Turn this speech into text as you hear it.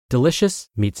Delicious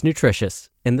meets nutritious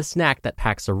in the snack that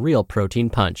packs a real protein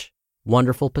punch.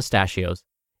 Wonderful Pistachios.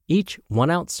 Each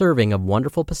 1-ounce serving of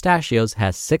Wonderful Pistachios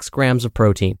has 6 grams of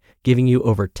protein, giving you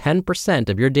over 10%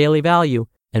 of your daily value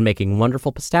and making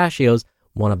Wonderful Pistachios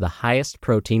one of the highest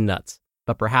protein nuts.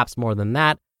 But perhaps more than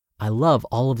that, I love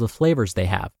all of the flavors they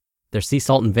have. Their sea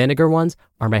salt and vinegar ones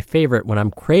are my favorite when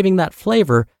I'm craving that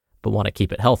flavor but want to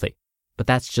keep it healthy. But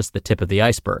that's just the tip of the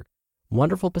iceberg.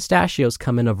 Wonderful Pistachios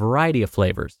come in a variety of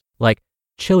flavors, like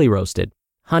chili roasted,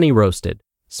 honey roasted,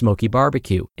 smoky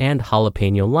barbecue, and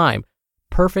jalapeno lime,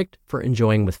 perfect for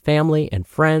enjoying with family and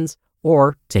friends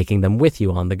or taking them with you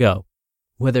on the go.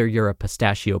 Whether you're a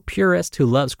pistachio purist who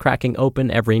loves cracking open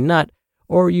every nut,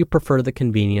 or you prefer the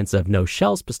convenience of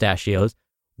no-shells pistachios,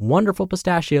 Wonderful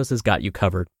Pistachios has got you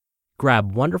covered.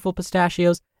 Grab Wonderful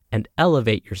Pistachios and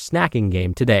elevate your snacking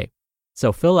game today.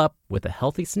 So fill up with a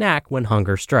healthy snack when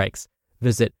hunger strikes.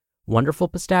 Visit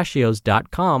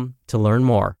wonderfulpistachios.com to learn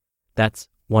more. That's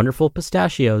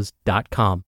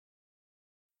wonderfulpistachios.com.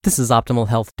 This is Optimal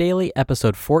Health Daily,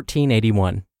 episode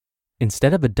 1481.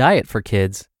 Instead of a diet for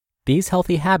kids, these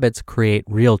healthy habits create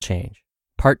real change.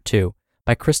 Part 2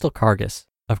 by Crystal Karges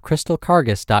of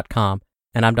crystalkarges.com.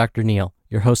 And I'm Dr. Neil,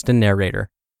 your host and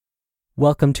narrator.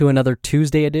 Welcome to another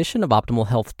Tuesday edition of Optimal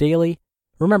Health Daily.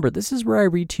 Remember, this is where I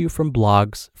read to you from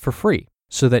blogs for free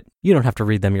so that you don't have to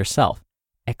read them yourself.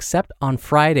 Except on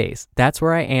Fridays, that's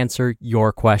where I answer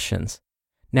your questions.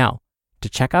 Now, to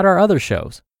check out our other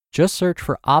shows, just search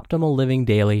for Optimal Living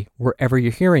Daily wherever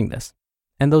you're hearing this.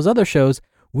 And those other shows,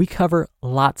 we cover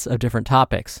lots of different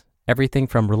topics, everything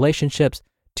from relationships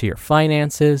to your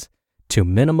finances to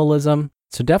minimalism.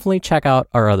 So definitely check out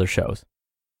our other shows.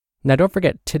 Now, don't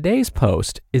forget, today's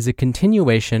post is a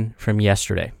continuation from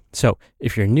yesterday. So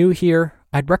if you're new here,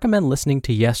 I'd recommend listening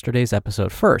to yesterday's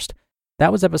episode first.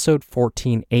 That was episode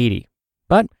 1480.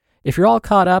 But if you're all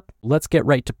caught up, let's get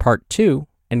right to part 2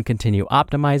 and continue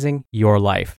optimizing your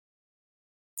life.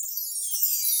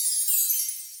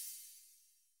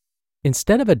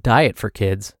 Instead of a diet for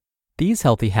kids, these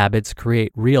healthy habits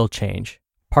create real change.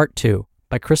 Part 2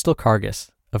 by Crystal Karges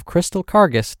of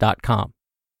crystalkarges.com.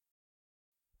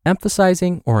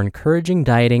 Emphasizing or encouraging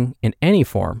dieting in any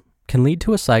form can lead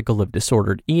to a cycle of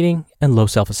disordered eating and low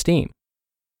self-esteem.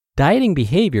 Dieting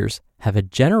behaviors have a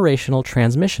generational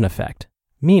transmission effect,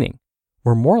 meaning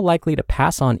we're more likely to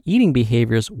pass on eating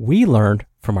behaviors we learned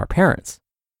from our parents.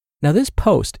 Now, this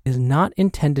post is not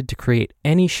intended to create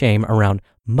any shame around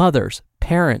mothers,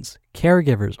 parents,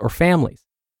 caregivers, or families.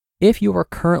 If you are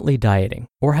currently dieting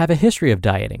or have a history of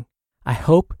dieting, I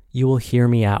hope you will hear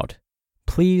me out.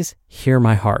 Please hear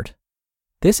my heart.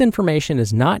 This information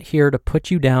is not here to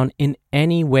put you down in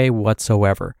any way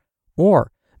whatsoever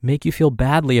or make you feel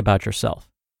badly about yourself,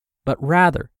 but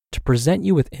rather to present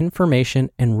you with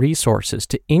information and resources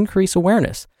to increase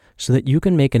awareness so that you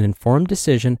can make an informed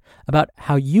decision about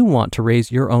how you want to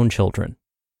raise your own children.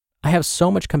 I have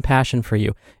so much compassion for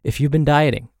you if you've been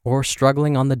dieting or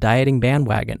struggling on the dieting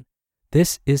bandwagon.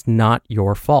 This is not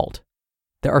your fault.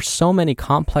 There are so many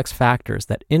complex factors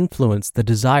that influence the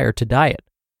desire to diet.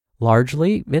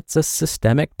 Largely, it's a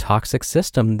systemic toxic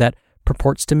system that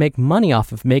purports to make money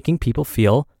off of making people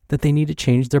feel that they need to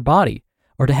change their body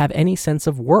or to have any sense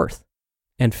of worth.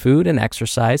 And food and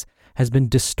exercise has been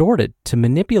distorted to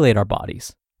manipulate our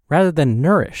bodies rather than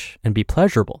nourish and be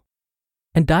pleasurable.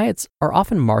 And diets are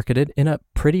often marketed in a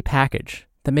pretty package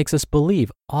that makes us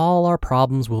believe all our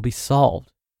problems will be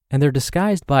solved. And they're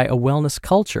disguised by a wellness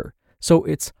culture, so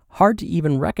it's hard to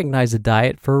even recognize a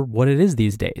diet for what it is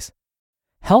these days.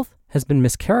 Health has been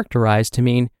mischaracterized to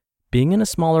mean being in a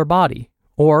smaller body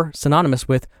or synonymous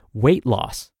with weight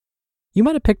loss. You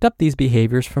might have picked up these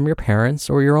behaviors from your parents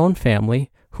or your own family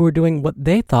who were doing what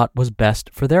they thought was best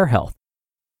for their health.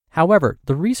 However,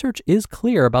 the research is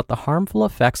clear about the harmful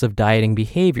effects of dieting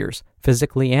behaviors,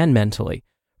 physically and mentally,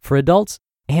 for adults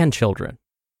and children.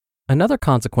 Another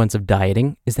consequence of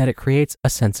dieting is that it creates a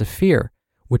sense of fear,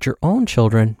 which your own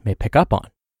children may pick up on.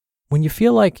 When you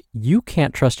feel like you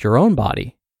can't trust your own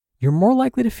body, you're more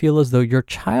likely to feel as though your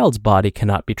child's body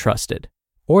cannot be trusted,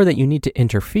 or that you need to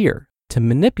interfere to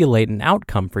manipulate an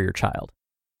outcome for your child.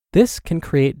 This can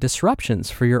create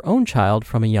disruptions for your own child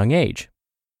from a young age.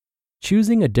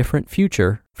 Choosing a different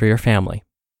future for your family.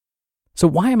 So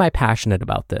why am I passionate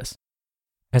about this?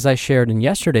 As I shared in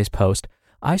yesterday's post,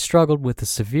 I struggled with a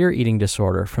severe eating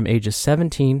disorder from ages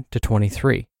 17 to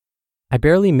 23. I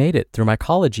barely made it through my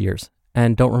college years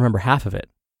and don't remember half of it.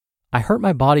 I hurt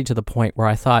my body to the point where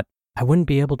I thought I wouldn't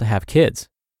be able to have kids.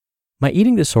 My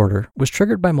eating disorder was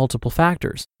triggered by multiple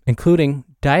factors, including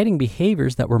dieting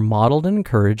behaviors that were modeled and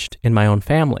encouraged in my own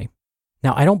family.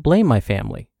 Now, I don't blame my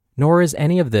family. nor is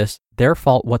any of this their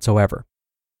fault whatsoever.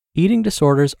 Eating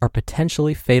disorders are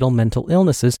potentially fatal mental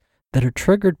illnesses that are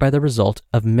triggered by the result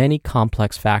of many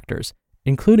complex factors,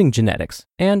 including genetics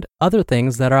and other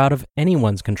things that are out of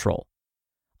anyone's control.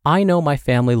 I know my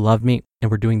family loved me and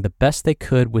were doing the best they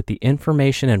could with the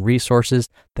information and resources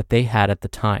that they had at the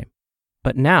time.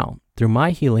 But now, through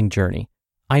my healing journey,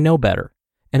 I know better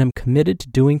and am committed to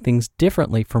doing things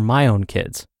differently for my own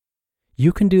kids.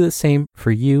 You can do the same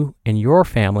for you and your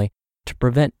family to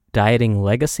prevent dieting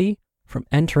legacy from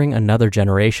entering another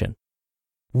generation.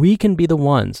 We can be the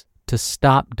ones to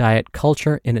stop diet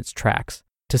culture in its tracks,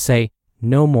 to say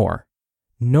no more.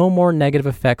 No more negative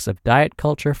effects of diet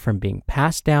culture from being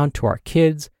passed down to our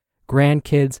kids,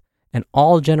 grandkids, and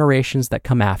all generations that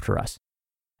come after us.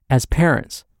 As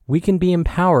parents, we can be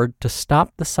empowered to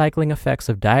stop the cycling effects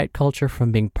of diet culture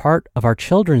from being part of our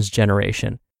children's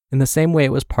generation in the same way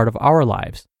it was part of our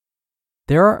lives.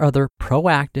 There are other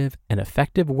proactive and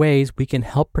effective ways we can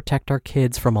help protect our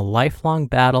kids from a lifelong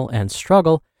battle and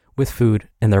struggle with food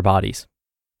and their bodies.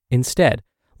 Instead,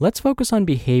 let's focus on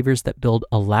behaviors that build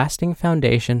a lasting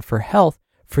foundation for health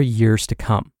for years to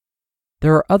come.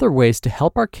 There are other ways to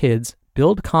help our kids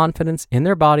build confidence in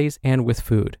their bodies and with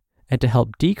food, and to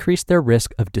help decrease their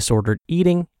risk of disordered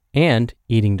eating and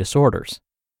eating disorders.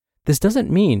 This doesn't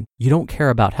mean you don't care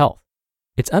about health.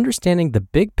 It's understanding the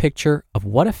big picture of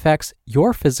what affects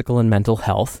your physical and mental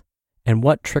health and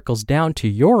what trickles down to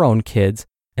your own kids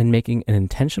and making an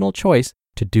intentional choice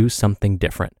to do something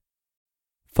different.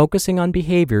 Focusing on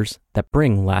behaviors that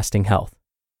bring lasting health.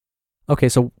 Okay,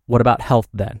 so what about health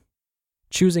then?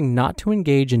 Choosing not to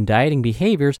engage in dieting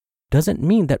behaviors doesn't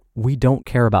mean that we don't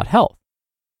care about health.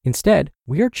 Instead,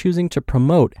 we are choosing to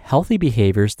promote healthy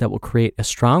behaviors that will create a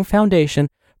strong foundation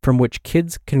from which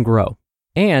kids can grow,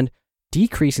 and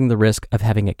decreasing the risk of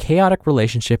having a chaotic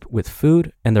relationship with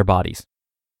food and their bodies.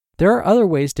 There are other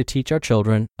ways to teach our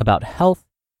children about health,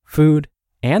 food,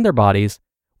 and their bodies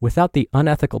without the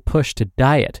unethical push to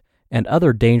diet and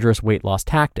other dangerous weight loss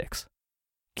tactics.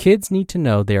 Kids need to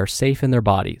know they are safe in their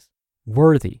bodies,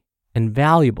 worthy, and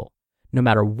valuable, no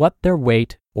matter what their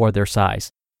weight or their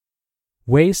size.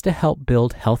 Ways to help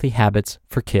build healthy habits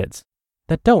for kids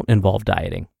that don't involve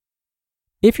dieting.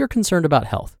 If you're concerned about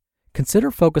health,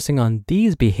 consider focusing on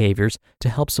these behaviors to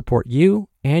help support you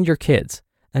and your kids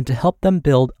and to help them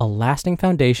build a lasting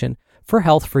foundation for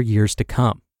health for years to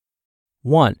come.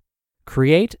 1.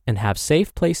 Create and have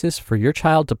safe places for your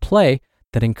child to play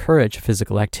that encourage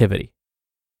physical activity.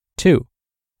 2.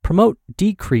 Promote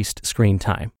decreased screen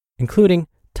time, including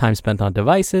time spent on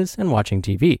devices and watching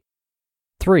TV.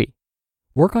 3.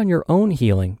 Work on your own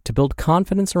healing to build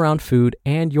confidence around food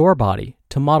and your body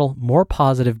to model more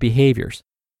positive behaviors.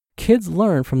 Kids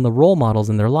learn from the role models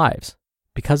in their lives.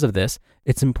 Because of this,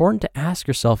 it's important to ask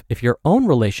yourself if your own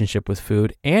relationship with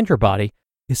food and your body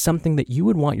is something that you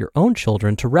would want your own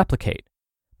children to replicate.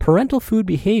 Parental food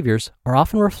behaviors are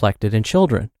often reflected in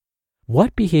children.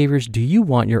 What behaviors do you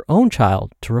want your own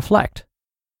child to reflect?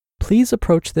 Please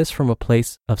approach this from a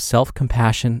place of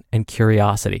self-compassion and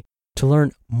curiosity to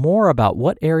learn more about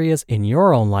what areas in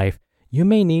your own life you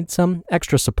may need some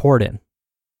extra support in.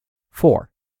 4.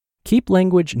 Keep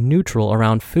language neutral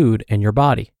around food and your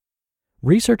body.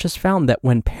 Research has found that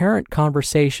when parent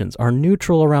conversations are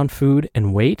neutral around food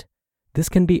and weight, this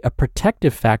can be a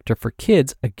protective factor for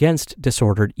kids against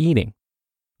disordered eating.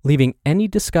 Leaving any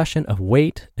discussion of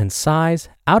weight and size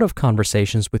out of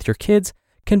conversations with your kids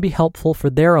can be helpful for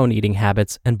their own eating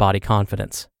habits and body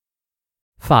confidence.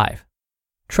 5.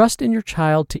 Trust in your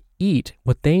child to eat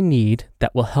what they need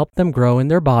that will help them grow in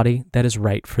their body that is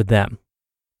right for them.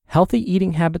 Healthy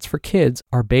eating habits for kids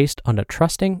are based on a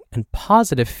trusting and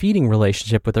positive feeding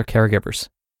relationship with their caregivers.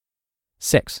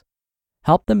 6.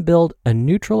 Help them build a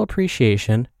neutral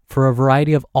appreciation for a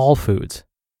variety of all foods.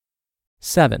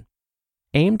 7.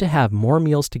 Aim to have more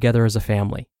meals together as a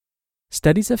family.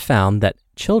 Studies have found that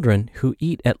children who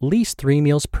eat at least 3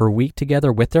 meals per week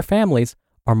together with their families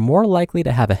are more likely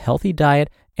to have a healthy diet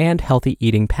and healthy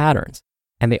eating patterns,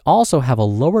 and they also have a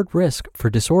lowered risk for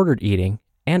disordered eating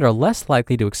and are less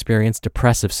likely to experience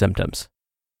depressive symptoms.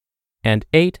 And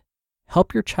 8,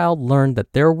 help your child learn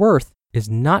that their worth is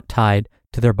not tied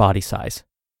to their body size.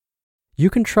 You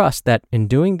can trust that in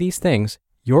doing these things,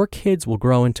 your kids will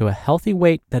grow into a healthy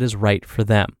weight that is right for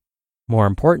them. More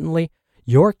importantly,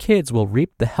 your kids will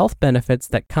reap the health benefits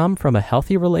that come from a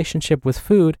healthy relationship with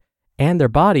food and their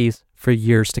bodies for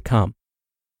years to come.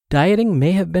 Dieting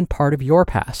may have been part of your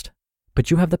past, but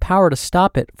you have the power to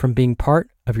stop it from being part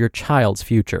of your child's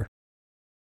future.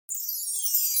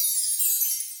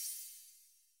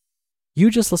 You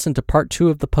just listened to part 2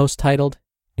 of the post titled,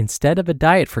 Instead of a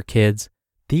Diet for Kids,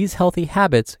 These Healthy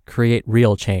Habits Create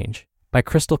Real Change by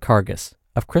Crystal Karges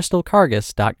of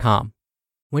crystalkarges.com.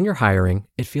 When you're hiring,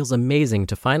 it feels amazing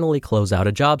to finally close out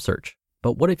a job search.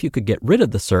 But what if you could get rid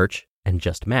of the search and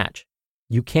just match?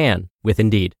 You can with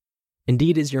Indeed.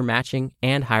 Indeed is your matching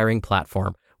and hiring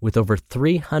platform with over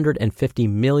 350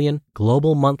 million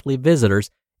global monthly visitors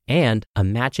and a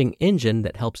matching engine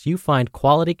that helps you find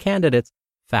quality candidates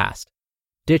fast.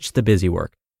 Ditch the busy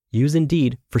work. Use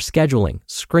Indeed for scheduling,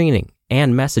 screening,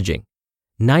 and messaging.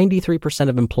 93%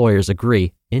 of employers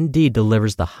agree Indeed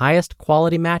delivers the highest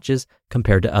quality matches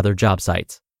compared to other job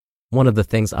sites. One of the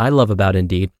things I love about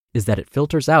Indeed is that it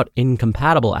filters out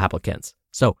incompatible applicants.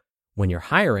 So when you're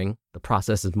hiring, the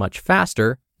process is much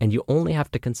faster and you only have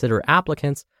to consider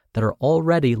applicants that are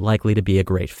already likely to be a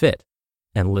great fit.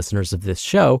 And listeners of this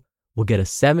show will get a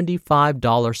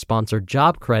 $75 sponsored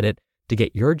job credit to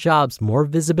get your jobs more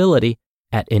visibility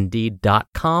at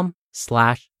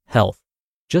Indeed.com/health.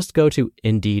 Just go to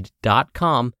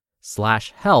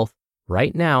Indeed.com/health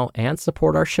right now and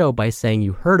support our show by saying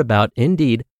you heard about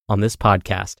Indeed on this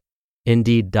podcast.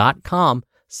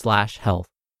 Indeed.com/health.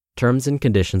 Terms and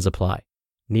conditions apply.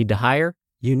 Need to hire?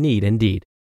 You need Indeed.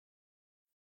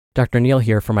 Dr. Neal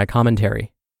here for my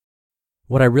commentary.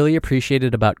 What I really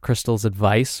appreciated about Crystal's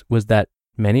advice was that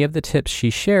many of the tips she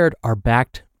shared are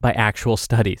backed by actual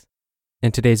studies.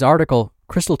 In today's article,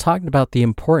 Crystal talked about the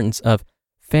importance of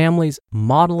families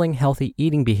modeling healthy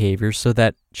eating behaviors so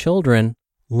that children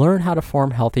learn how to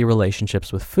form healthy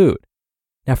relationships with food.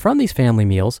 Now, from these family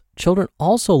meals, children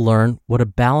also learn what a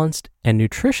balanced and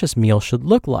nutritious meal should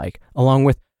look like, along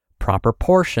with proper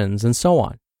portions and so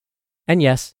on. And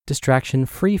yes,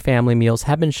 distraction-free family meals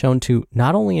have been shown to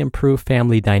not only improve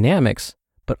family dynamics,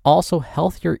 but also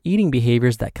healthier eating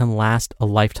behaviors that can last a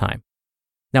lifetime.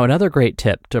 Now, another great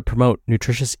tip to promote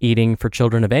nutritious eating for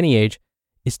children of any age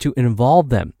is to involve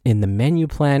them in the menu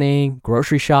planning,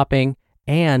 grocery shopping,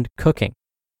 and cooking.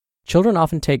 Children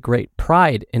often take great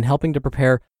pride in helping to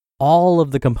prepare all of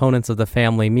the components of the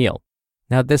family meal.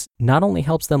 Now, this not only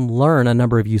helps them learn a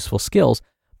number of useful skills,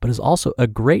 but is also a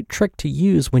great trick to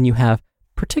use when you have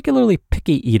particularly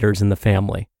picky eaters in the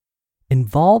family.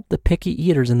 Involve the picky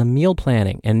eaters in the meal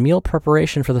planning and meal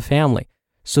preparation for the family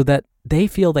so that they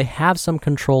feel they have some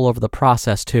control over the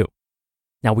process too.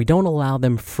 Now, we don't allow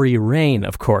them free reign,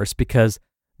 of course, because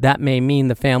that may mean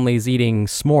the family is eating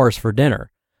s'mores for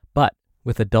dinner. But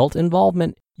with adult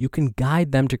involvement, you can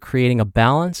guide them to creating a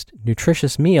balanced,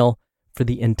 nutritious meal for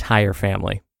the entire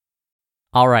family.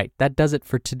 All right, that does it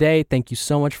for today. Thank you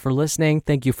so much for listening.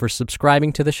 Thank you for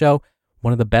subscribing to the show.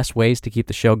 One of the best ways to keep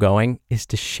the show going is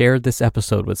to share this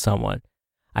episode with someone.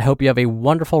 I hope you have a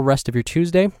wonderful rest of your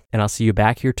Tuesday, and I'll see you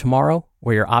back here tomorrow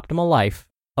where your optimal life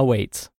awaits.